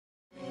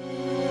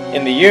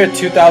In the year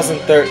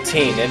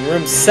 2013, in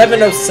room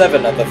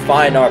 707 of the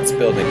Fine Arts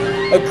Building,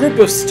 a group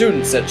of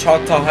students at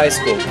Choctaw High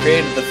School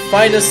created the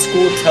finest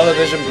school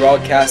television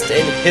broadcast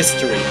in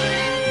history.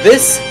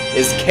 This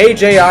is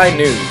KJI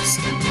News.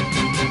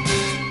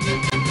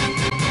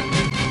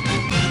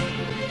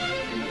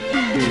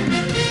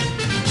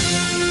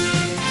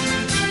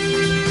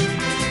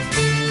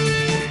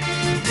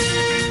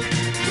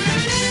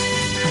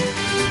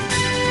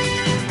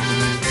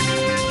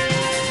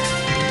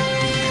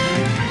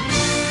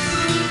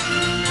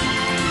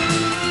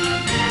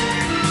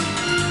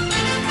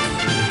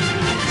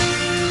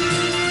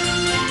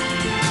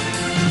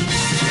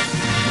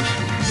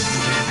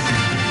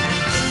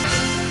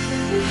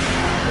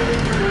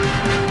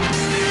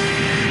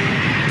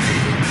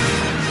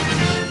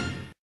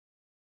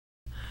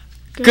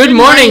 Good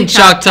morning,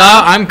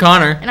 Choctaw. I'm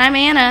Connor. And I'm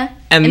Anna.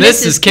 And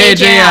this is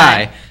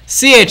KJI.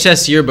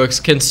 CHS yearbooks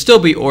can still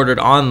be ordered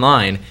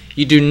online.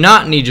 You do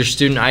not need your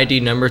student ID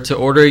number to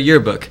order a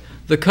yearbook.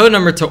 The code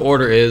number to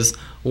order is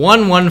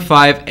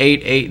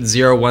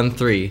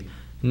 115-88013.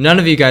 None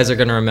of you guys are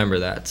going to remember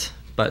that.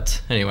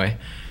 But anyway,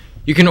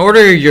 you can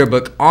order your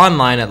yearbook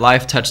online at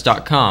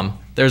lifetouch.com.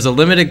 There's a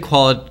limited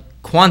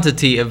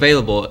quantity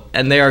available,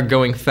 and they are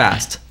going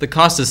fast. The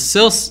cost is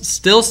still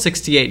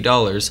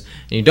 $68,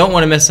 and you don't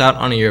want to miss out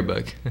on a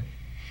yearbook.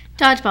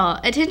 Dodgeball.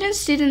 Attention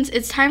students,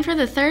 it's time for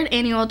the 3rd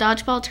annual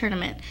Dodgeball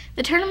Tournament.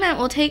 The tournament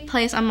will take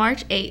place on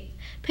March 8th.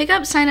 Pick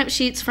up sign-up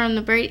sheets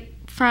from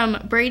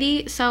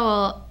Brady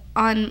Sowell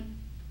on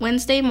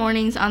Wednesday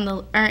mornings in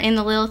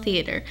the Little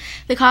Theater.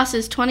 The cost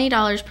is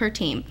 $20 per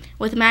team,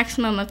 with a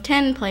maximum of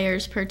 10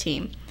 players per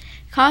team.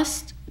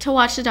 Cost to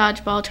watch the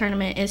Dodgeball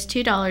Tournament is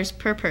 $2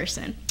 per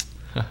person.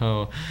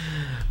 Oh,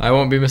 I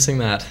won't be missing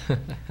that.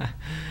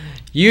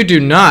 You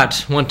do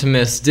not want to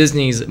miss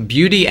Disney's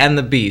Beauty and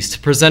the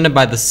Beast, presented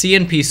by the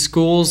CNP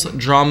Schools,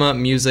 Drama,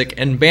 Music,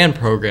 and Band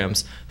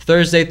programs,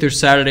 Thursday through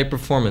Saturday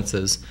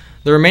performances.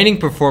 The remaining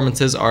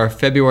performances are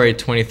February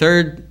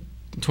 23rd,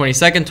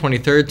 22nd,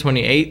 23rd,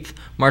 28th,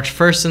 March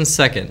 1st, and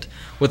 2nd.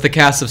 With a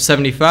cast of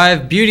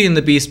 75, Beauty and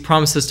the Beast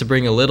promises to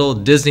bring a little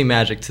Disney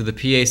magic to the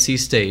PAC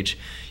stage.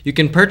 You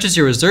can purchase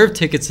your reserved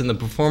tickets in the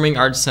Performing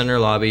Arts Center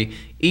lobby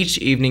each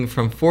evening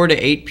from 4 to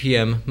 8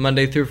 p.m.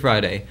 Monday through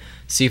Friday.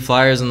 See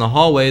flyers in the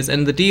hallways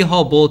and the D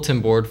Hall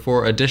bulletin board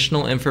for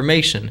additional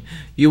information.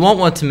 You won't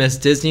want to miss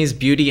Disney's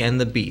Beauty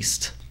and the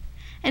Beast.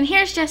 And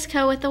here's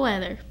Jessica with the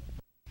weather.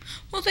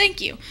 Well,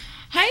 thank you.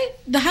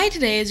 The high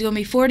today is going to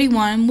be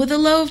 41 with a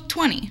low of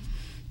 20.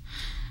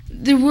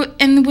 There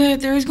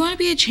is going to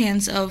be a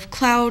chance of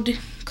cloud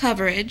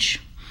coverage.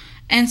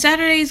 And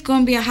Saturday is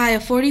going to be a high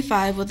of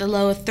 45 with a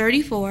low of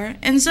 34.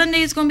 And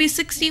Sunday is going to be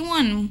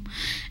 61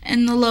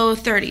 and the low of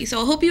 30.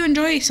 So I hope you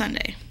enjoy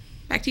Sunday.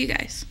 Back to you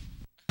guys.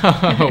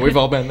 We've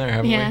all been there,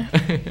 haven't we? Yeah.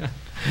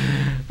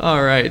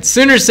 All right.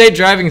 Sooner State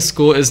Driving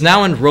School is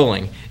now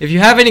enrolling. If you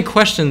have any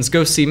questions,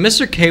 go see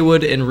Mr.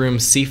 Kaywood in room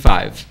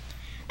C5.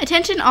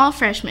 Attention all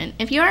freshmen.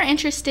 If you are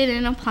interested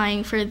in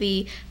applying for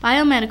the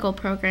biomedical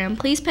program,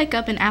 please pick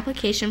up an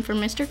application from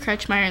Mr.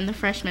 Crutchmeyer in the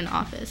freshman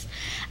office.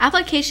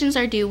 Applications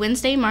are due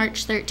Wednesday,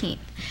 March 13th.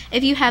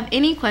 If you have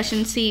any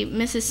questions, see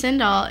Mrs.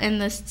 Sindall in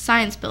the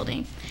science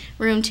building,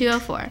 room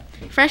 204.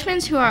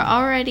 Freshmen who are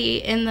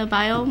already in the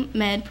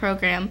biomed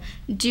program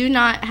do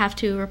not have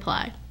to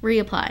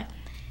reapply.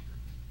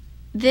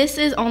 This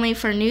is only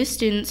for new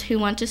students who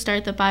want to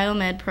start the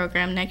biomed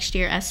program next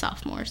year as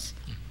sophomores.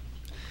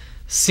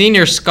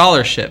 Senior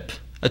Scholarship.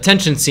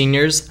 Attention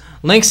seniors,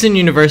 Langston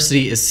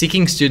University is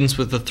seeking students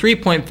with a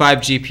 3.5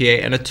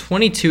 GPA and a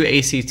 22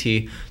 ACT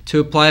to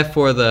apply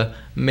for the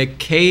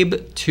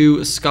McCabe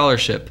II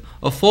Scholarship,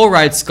 a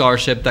full-ride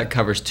scholarship that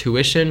covers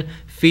tuition,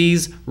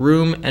 fees,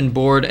 room and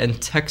board,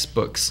 and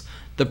textbooks.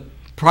 The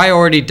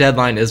priority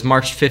deadline is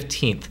March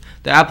 15th.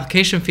 The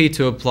application fee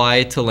to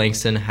apply to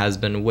Langston has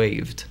been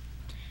waived.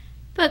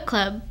 Book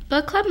Club.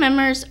 Book Club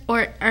members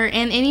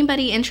and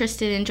anybody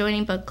interested in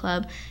joining Book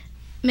Club,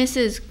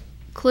 Mrs.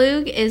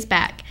 Klug is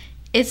back.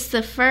 Its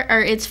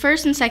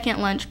first and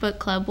second lunch book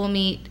club will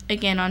meet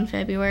again on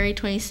February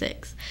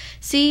 26th.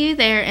 See you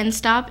there and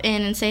stop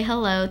in and say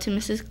hello to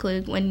Mrs.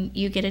 Klug when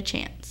you get a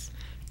chance.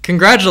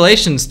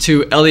 Congratulations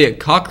to Elliot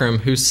Cockrum,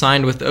 who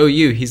signed with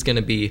OU. He's going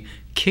to be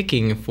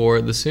kicking for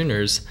the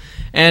Sooners.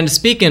 And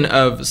speaking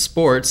of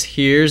sports,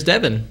 here's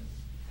Devin.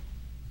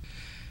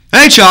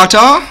 Hey,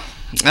 Choctaw!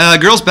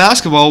 Girls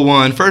basketball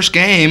won first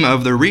game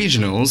of the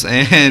regionals,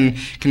 and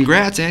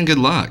congrats and good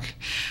luck.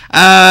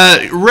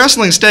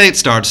 Wrestling State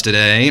starts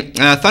today.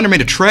 Thunder made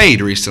a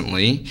trade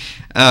recently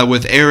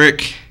with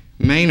Eric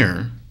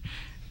Maynor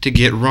to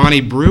get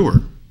Ronnie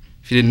Brewer.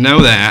 If you didn't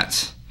know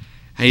that,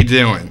 how you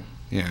doing?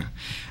 Yeah.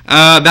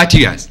 Back to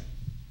you guys.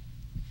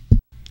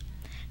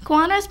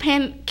 Kiwanis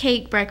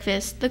Pancake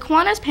Breakfast. The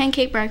Kiwanis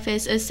Pancake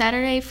Breakfast is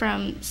Saturday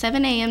from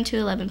 7 a.m. to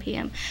 11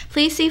 p.m.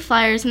 Please see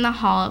flyers in the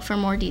hall for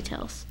more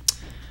details.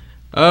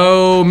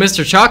 Oh,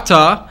 Mr.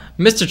 Choctaw.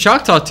 Mr.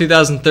 Choctaw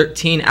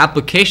 2013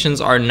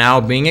 applications are now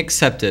being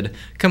accepted.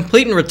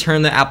 Complete and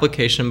return the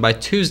application by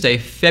Tuesday,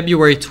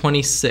 February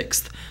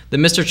 26th. The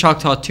Mr.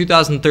 Choctaw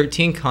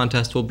 2013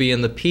 contest will be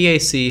in the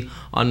PAC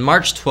on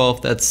March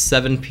 12th at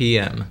 7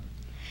 p.m.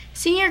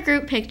 Senior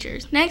group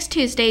pictures. Next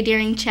Tuesday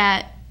during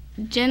chat,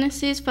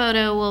 Genesis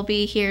Photo will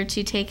be here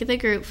to take the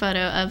group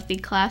photo of the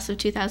class of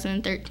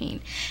 2013.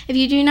 If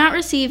you do not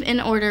receive an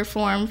order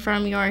form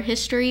from your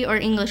history or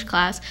English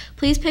class,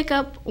 please pick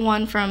up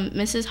one from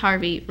Mrs.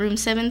 Harvey, room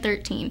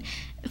 713,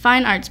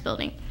 Fine Arts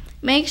Building.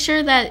 Make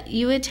sure that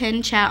you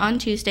attend chat on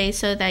Tuesday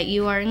so that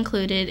you are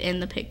included in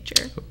the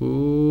picture.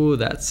 Ooh,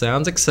 that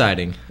sounds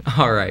exciting.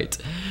 All right.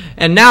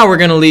 And now we're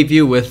going to leave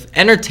you with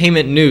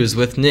entertainment news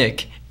with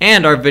Nick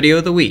and our video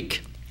of the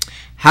week.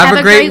 Have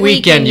a great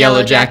weekend,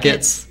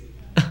 Yellowjackets.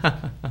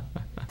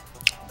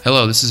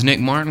 Hello, this is Nick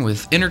Martin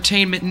with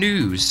Entertainment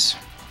News.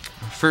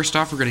 First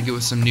off, we're going to get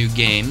with some new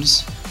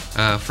games.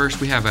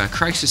 First, we have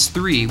Crisis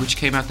 3, which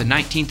came out the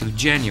 19th of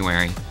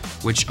January,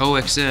 which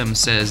OXM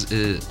says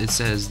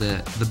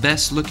that the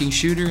best-looking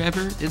shooter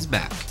ever is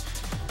back.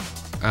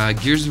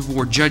 Gears of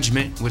War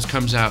Judgment, which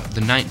comes out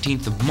the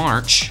 19th of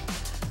March.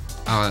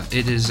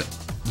 It is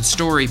the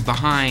story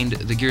behind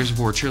the Gears of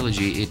War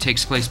trilogy. It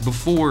takes place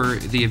before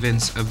the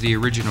events of the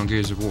original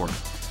Gears of War.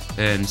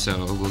 And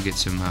so we'll get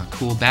some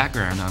cool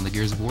background on the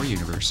Gears of War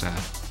universe.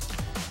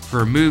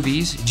 For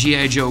movies,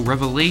 G.I. Joe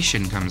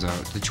Revelation comes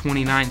out the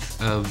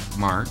 29th of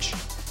March,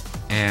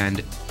 and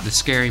the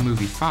Scary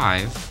Movie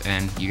 5,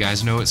 and you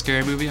guys know what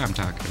scary movie I'm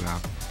talking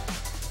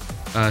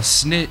about.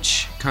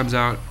 Snitch came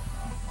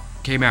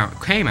out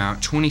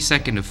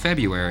 22nd of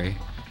February,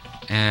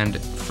 and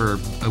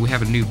we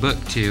have a new book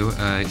too.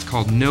 It's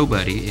called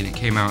Nobody, and it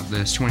came out the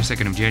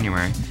 22nd of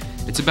January.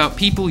 It's about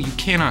people you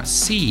cannot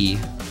see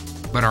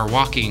but are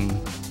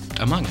walking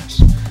among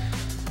us.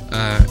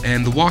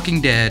 And The Walking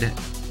Dead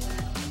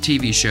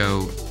TV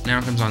show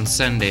now comes on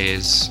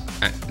Sundays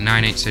at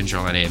 9/8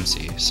 Central at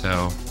AMC,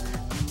 so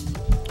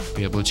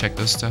be able to check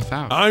this stuff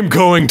out. I'm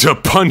going to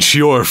punch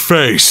your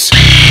face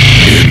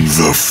in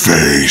the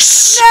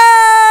face.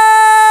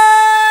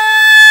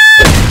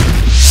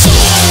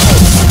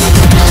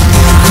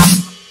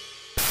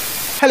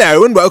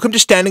 Hello and welcome to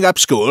Standing Up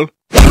School.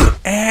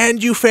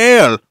 And you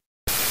fail.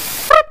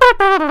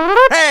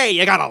 Hey,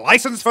 you got a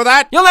license for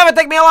that? You'll never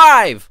take me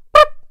alive!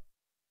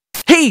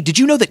 Hey, did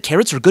you know that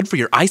carrots are good for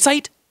your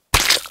eyesight?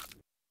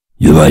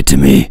 You lied to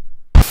me.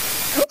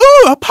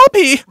 Ooh, a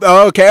puppy!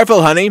 Oh,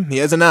 careful, honey. He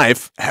has a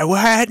knife.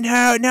 What? No,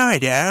 I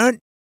don't.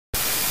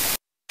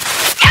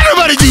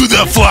 Everybody do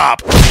the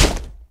flop!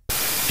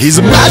 He's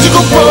a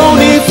magical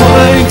pony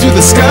flying through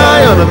the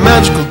sky on a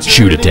magical journey.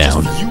 Shoot it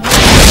down.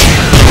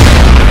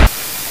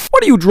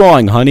 What are you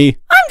drawing, honey?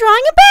 I'm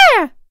drawing a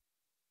bear!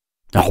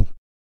 Oh.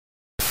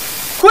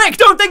 Quick,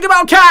 don't think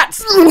about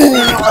cats!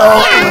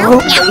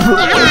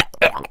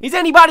 Is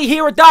anybody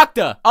here a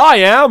doctor? I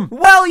am.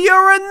 Well,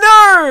 you're a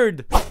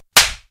nerd!